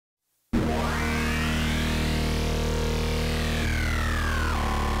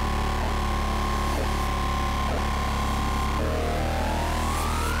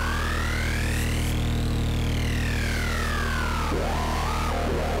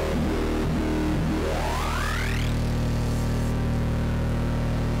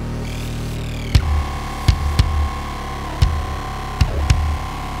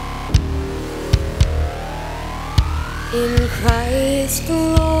In Christ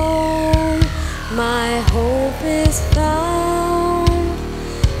alone, my hope is found.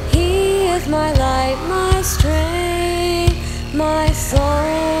 He is my light, my strength, my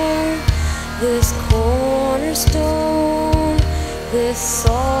song. This cornerstone, this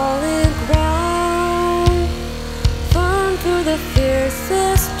solid ground, firm through the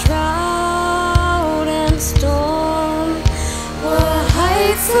fiercest drought and storm. What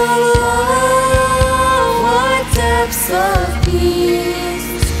heights of love, what depths of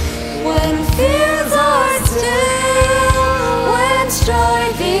peace, when fears are still, when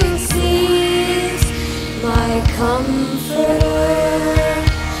striving cease. My comforter,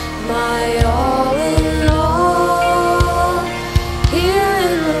 my all in all, here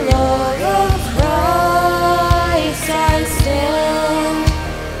in the love of Christ I stand.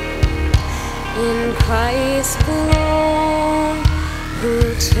 In Christ alone, who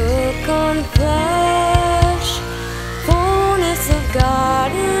took on flesh, fullness of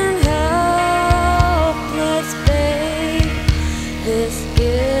God in helpless babe. This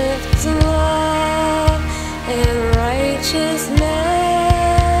gift of love and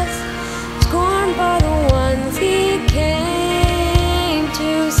righteousness, scorned by the ones he came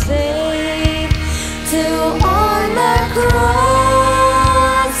to save. Till on the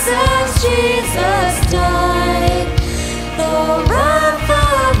cross as Jesus died, the wrath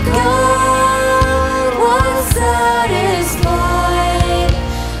of God was satisfied.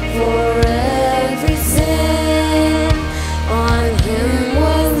 For every sin on him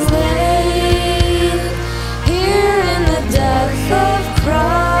was laid. Here in the death of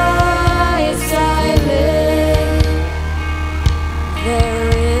Christ I live. There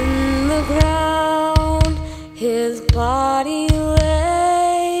in the ground his body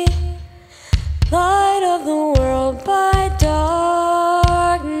lay, light of the world by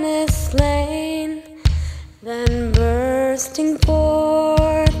darkness slain, then bursting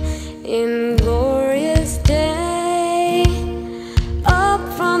forth in glorious day, up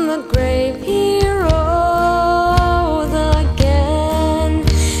from the grave he rose again.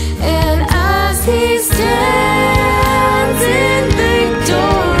 And as he stands in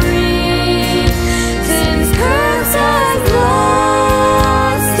victory, sin's curse has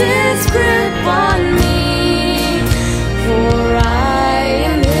lost its grip on me. For I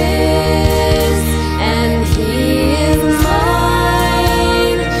am his and he is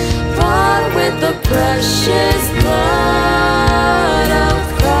mine, bought with the precious blood of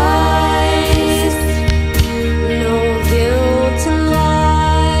Christ. No guilt in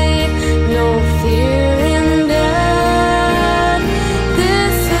life, no fear in death.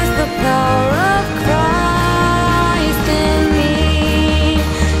 This is the power of Christ in me.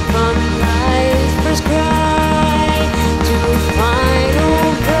 From life's first cry to final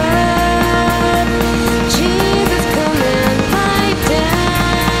breath, Jesus commands my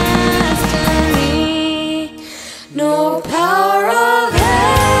destiny. No power of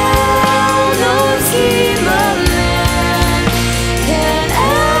hell, no scheme of man can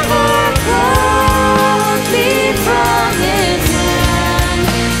ever pluck me from his hand.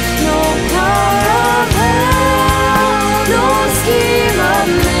 No power of hell, no scheme of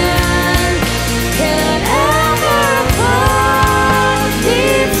man can ever pluck me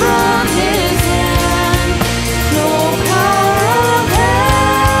from his hand. No power of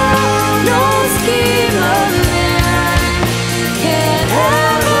hell, no scheme of man can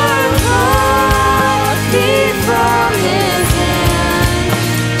ever pluck me from his hand.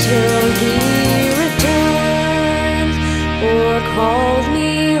 Till he